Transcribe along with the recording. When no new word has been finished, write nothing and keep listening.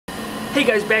Hey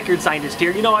guys, Backyard Scientist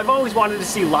here. You know, I've always wanted to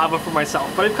see lava for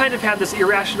myself, but I've kind of had this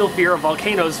irrational fear of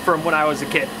volcanoes from when I was a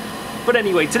kid. But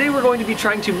anyway, today we're going to be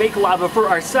trying to make lava for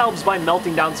ourselves by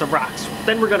melting down some rocks.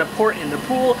 Then we're going to pour it in the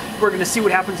pool. We're going to see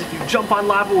what happens if you jump on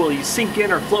lava. Will you sink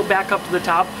in or float back up to the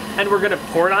top? And we're going to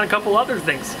pour it on a couple other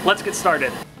things. Let's get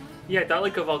started. Yeah, I thought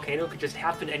like a volcano could just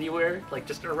happen anywhere, like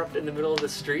just erupt in the middle of the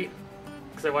street.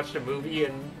 Because I watched a movie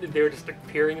and they were just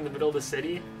appearing in the middle of the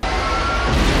city.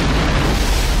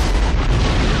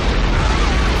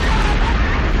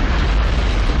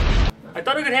 I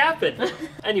thought it could happen.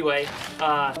 Anyway,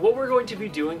 what we're going to be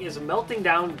doing is melting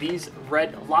down these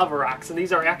red lava rocks. And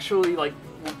these are actually like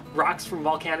rocks from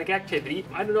volcanic activity.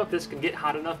 I don't know if this can get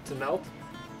hot enough to melt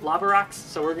lava rocks,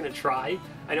 so we're gonna try.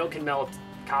 I know it can melt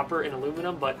copper and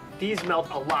aluminum, but these melt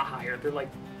a lot higher. They're like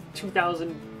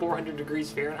 2,400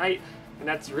 degrees Fahrenheit, and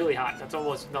that's really hot. That's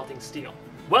almost melting steel.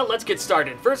 Well, let's get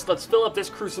started. First, let's fill up this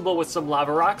crucible with some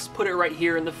lava rocks, put it right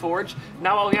here in the forge.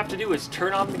 Now all we have to do is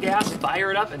turn on the gas,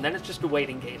 fire it up, and then it's just a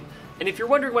waiting game. And if you're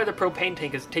wondering why the propane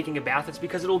tank is taking a bath, it's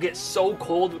because it'll get so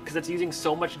cold because it's using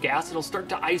so much gas, it'll start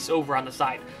to ice over on the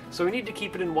side. So we need to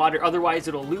keep it in water, otherwise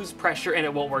it'll lose pressure and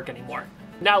it won't work anymore.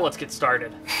 Now let's get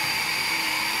started.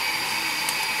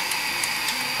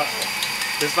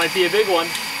 This might be a big one.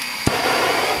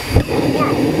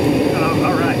 Whoa!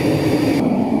 All right.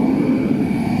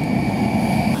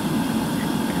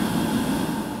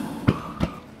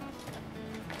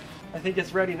 I think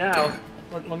it's ready now.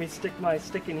 Let me stick my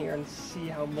stick in here and see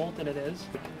how molten it is.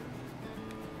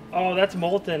 Oh, that's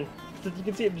molten. You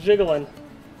can see it jiggling.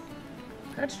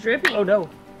 That's dripping. Oh no.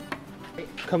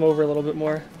 Come over a little bit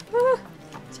more.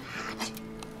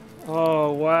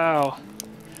 Oh, wow.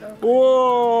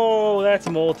 Whoa, that's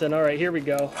molten. All right, here we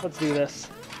go. Let's do this.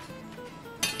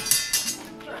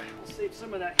 We'll save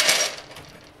some of that.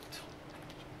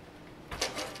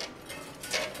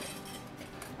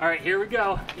 All right, here we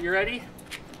go. You ready?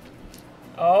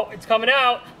 Oh, it's coming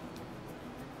out.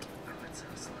 Oh, it's so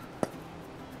slow.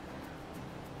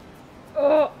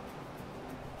 Oh.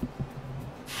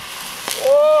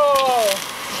 Whoa!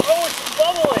 Oh, it's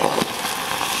bubbling.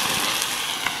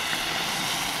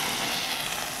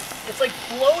 It's like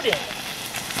floating.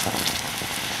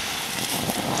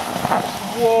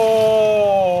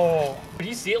 Whoa! Did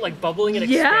you see it like bubbling and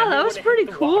expanding? Yeah, that was pretty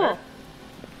cool. Water?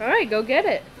 All right, go get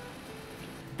it.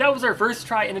 That was our first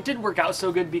try, and it didn't work out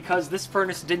so good because this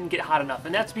furnace didn't get hot enough,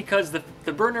 and that's because the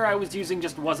burner I was using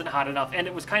just wasn't hot enough, and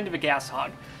it was kind of a gas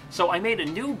hog. So I made a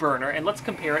new burner, and let's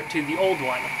compare it to the old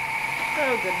one.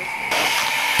 Oh, goodness.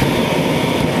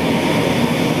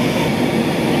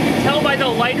 You can tell by the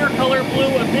lighter color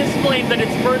blue of this flame that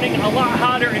it's burning a lot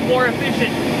hotter and more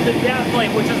efficient than that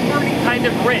flame, which is burning kind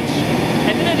of rich.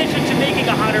 And in addition to making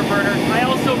a hotter burner, I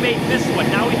also made this one.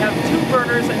 Now we have two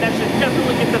burners, and that should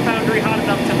definitely get the foundry hot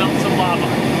enough to melt some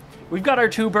lava. We've got our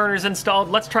two burners installed.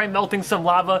 Let's try melting some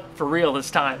lava for real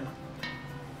this time.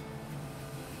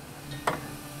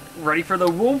 Ready for the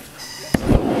whoop?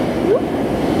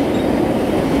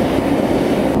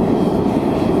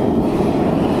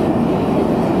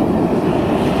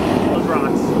 Those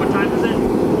rocks. What time is it?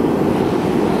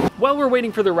 While we're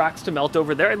waiting for the rocks to melt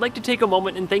over there, I'd like to take a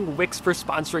moment and thank Wix for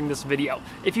sponsoring this video.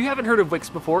 If you haven't heard of Wix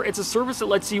before, it's a service that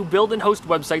lets you build and host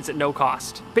websites at no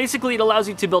cost. Basically, it allows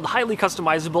you to build highly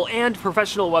customizable and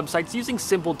professional websites using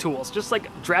simple tools, just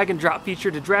like drag and drop feature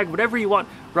to drag whatever you want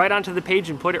right onto the page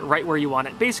and put it right where you want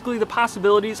it. Basically, the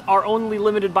possibilities are only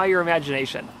limited by your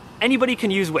imagination. Anybody can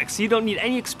use Wix, you don't need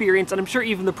any experience, and I'm sure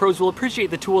even the pros will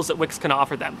appreciate the tools that Wix can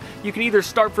offer them. You can either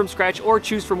start from scratch or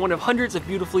choose from one of hundreds of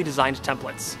beautifully designed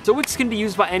templates. So Wix can be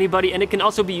used by anybody, and it can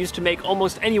also be used to make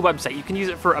almost any website. You can use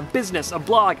it for a business, a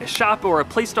blog, a shop, or a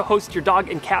place to host your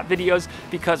dog and cat videos,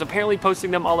 because apparently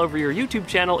posting them all over your YouTube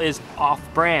channel is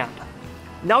off-brand.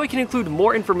 Now I can include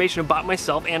more information about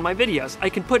myself and my videos. I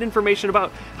can put information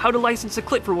about how to license a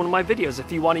clip for one of my videos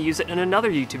if you want to use it in another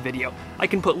YouTube video. I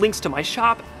can put links to my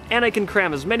shop, and I can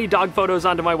cram as many dog photos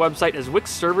onto my website as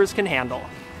Wix servers can handle.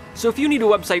 So if you need a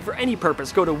website for any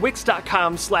purpose, go to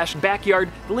wix.com/backyard.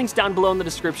 The link's down below in the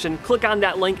description. Click on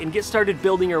that link and get started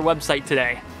building your website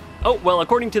today. Oh, well,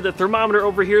 according to the thermometer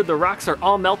over here, the rocks are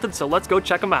all melted, so let's go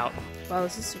check them out. Wow,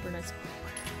 this is super nice.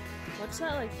 What's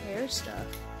that, like, hair stuff?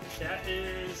 That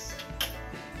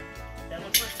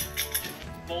looks like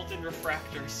molten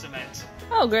refractor cement.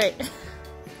 Oh, great.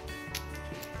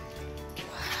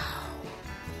 Wow.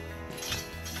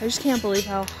 I just can't believe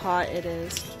how hot it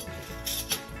is.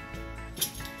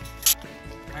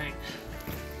 All right.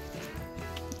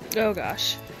 Oh,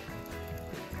 gosh.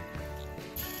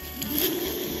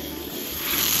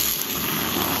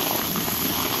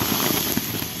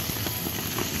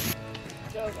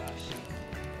 Oh gosh.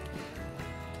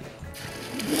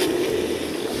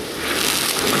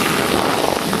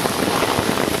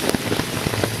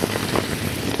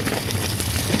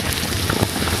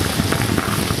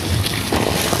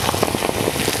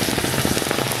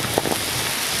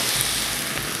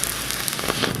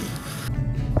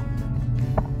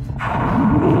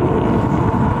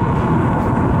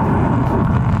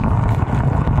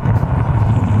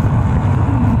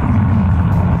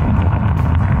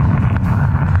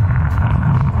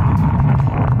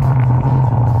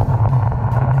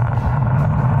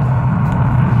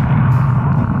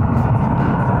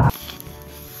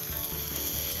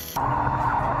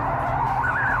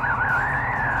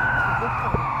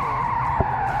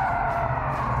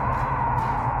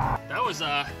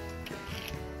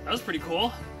 That was pretty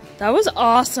cool. That was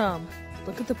awesome.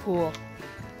 Look at the pool.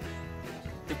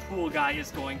 The pool guy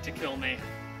is going to kill me.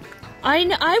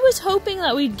 I was hoping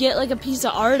that we'd get like a piece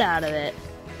of art out of it.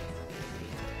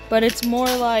 But it's more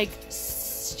like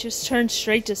just turned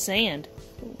straight to sand.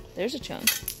 Ooh, there's a chunk.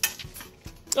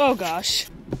 Oh gosh.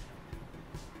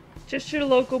 Just your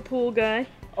local pool guy.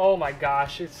 Oh my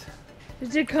gosh, Is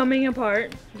it coming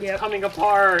apart? Yep. Coming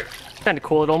apart. Kind of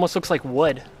cool. It almost looks like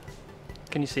wood.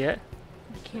 Can you see it?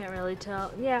 I can't really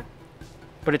tell. Yeah.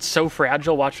 But it's so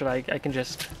fragile. Watch it. I can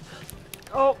just...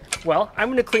 Oh. Well, I'm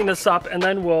going to clean this up and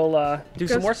then we'll do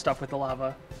some more stuff with the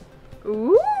lava.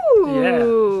 Ooh. Yeah.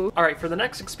 All right, for the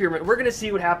next experiment, we're going to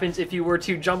see what happens if you were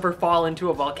to jump or fall into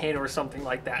a volcano or something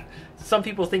like that. Some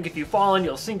people think if you fall in,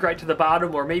 you'll sink right to the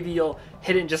bottom, or maybe you'll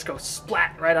hit it and just go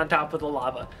splat right on top of the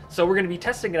lava. So we're going to be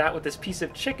testing it out with this piece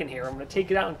of chicken here. I'm going to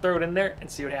take it out and throw it in there and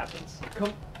see what happens.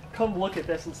 Come look at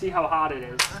this and see how hot it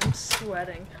is. I'm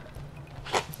sweating.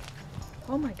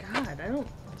 Oh my god,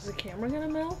 is the camera gonna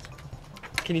melt?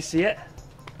 Can you see it?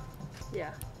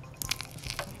 Yeah.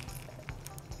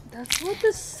 That's what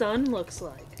the sun looks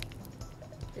like.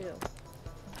 Ew.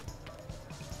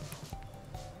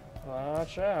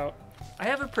 Watch out. I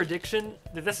have a prediction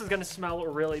that this is gonna smell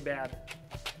really bad.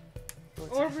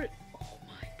 Oh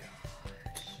my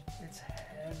gosh. It's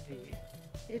heavy.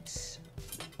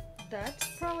 That's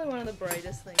probably one of the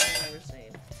brightest things I've ever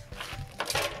seen.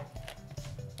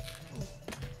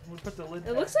 We'll put the lid It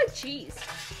back. looks like cheese.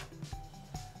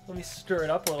 Let me stir it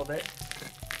up a little bit.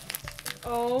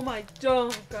 Oh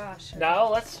gosh. Now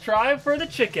let's try for the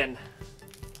chicken.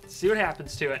 See what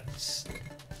happens to it.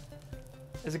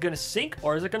 Is it gonna sink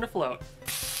or is it gonna float?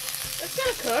 It's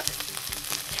gonna cook.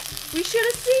 We should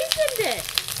have seasoned it.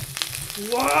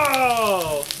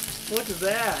 Whoa! Look at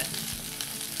that.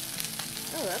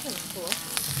 Oh, that thing's cool.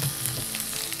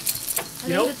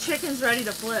 I think the chicken's ready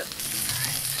to flip.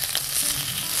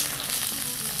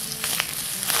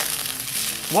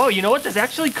 Whoa, you know what? This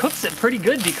actually cooks it pretty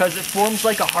good because it forms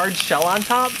like a hard shell on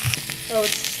top. Oh,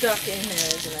 it's stuck in there,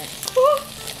 isn't it?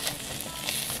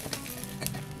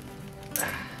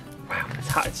 Wow, it's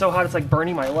hot. It's so hot it's like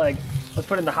burning my leg. Let's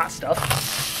put in the hot stuff.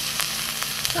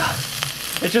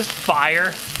 It's just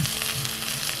fire.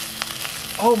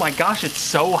 Oh my gosh, it's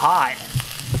so hot.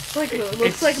 It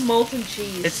looks like molten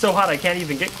cheese. It's so hot I can't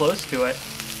even get close to it.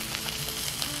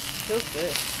 Feels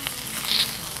good.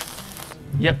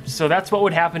 Yep, so that's what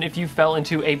would happen if you fell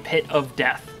into a pit of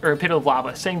death, or a pit of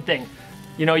lava. Same thing.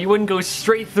 You know, you wouldn't go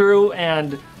straight through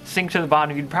and sink to the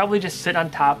bottom. You'd probably just sit on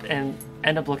top and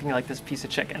end up looking like this piece of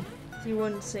chicken. You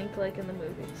wouldn't sink like in the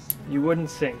movies. You wouldn't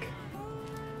sink.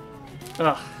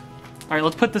 Ugh. All right,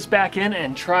 let's put this back in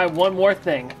and try one more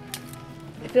thing.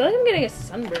 I feel like I'm getting a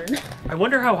sunburn. I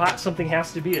wonder how hot something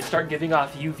has to be to start giving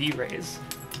off UV rays.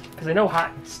 Because I know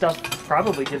hot stuff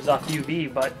probably gives off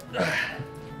UV, but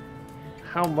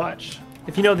how much?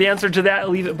 If you know the answer to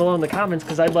that, leave it below in the comments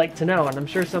because I'd like to know, and I'm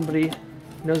sure somebody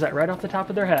knows that right off the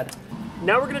top of their head.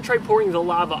 Now we're gonna try pouring the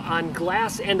lava on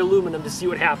glass and aluminum to see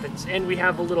what happens. And we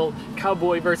have a little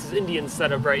cowboy versus Indian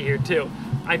setup right here too.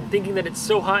 I'm thinking that it's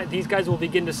so hot, these guys will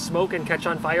begin to smoke and catch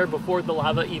on fire before the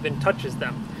lava even touches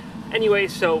them. Anyway,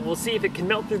 so we'll see if it can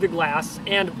melt through the glass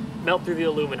and melt through the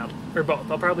aluminum, or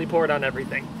both. I'll probably pour it on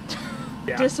everything.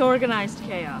 Yeah. Disorganized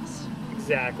chaos.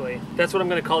 Exactly. That's what I'm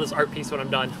gonna call this art piece when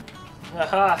I'm done.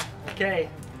 Aha, okay.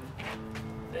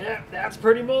 Yeah, that's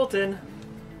pretty molten.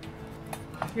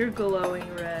 You're glowing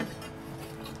red.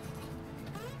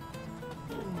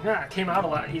 Yeah, it came out a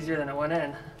lot easier than it went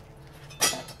in.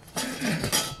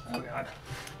 Oh god.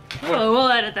 Oh, we'll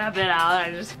edit that bit out.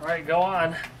 All right, go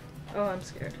on. Oh, I'm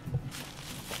scared.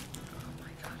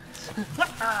 Oh my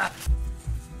god.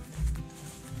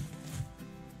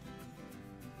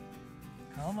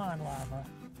 Come on, lava.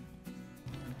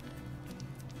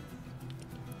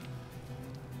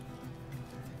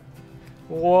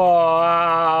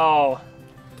 Wow.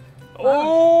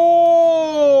 Oh!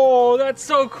 that's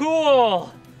so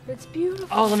cool. It's beautiful.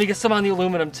 Oh, let me get some on the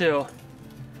aluminum too.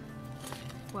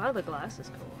 Wow, the glass is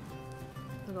cool.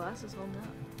 The glass is holding up.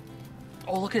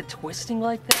 Oh, look at it twisting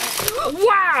like that.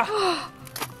 Wow!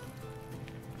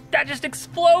 That just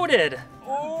exploded.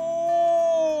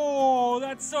 Oh,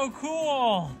 that's so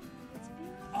cool. It's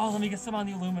beautiful. Oh, let me get some on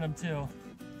the aluminum too.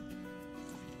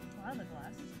 Wow, the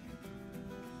glass is holding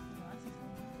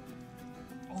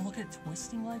up. Oh, look at it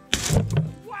twisting like that.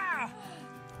 Wow!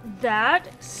 That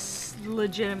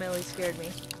legitimately scared me.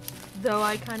 Though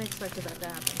I kind of expected that to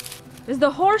happen. Is the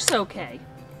horse okay?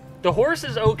 The horse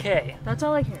is okay. That's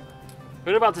all I care about.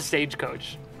 What about the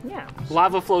stagecoach? Yeah.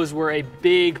 Lava flows were a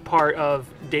big part of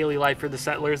daily life for the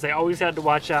settlers. They always had to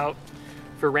watch out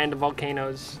for random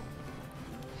volcanoes.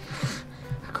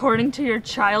 According to your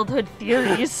childhood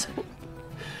theories.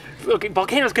 Look,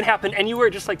 volcanoes can happen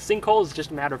anywhere, just like sinkholes, it's just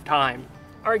a matter of time.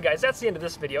 Alright guys, that's the end of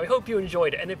this video. I hope you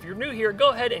enjoyed it, and if you're new here, go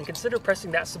ahead and consider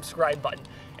pressing that subscribe button.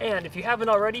 And if you haven't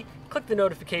already, click the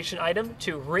notification item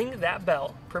to ring that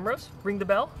bell. Primrose, ring the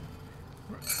bell.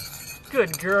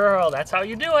 Good girl, that's how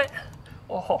you do it.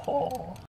 Oh.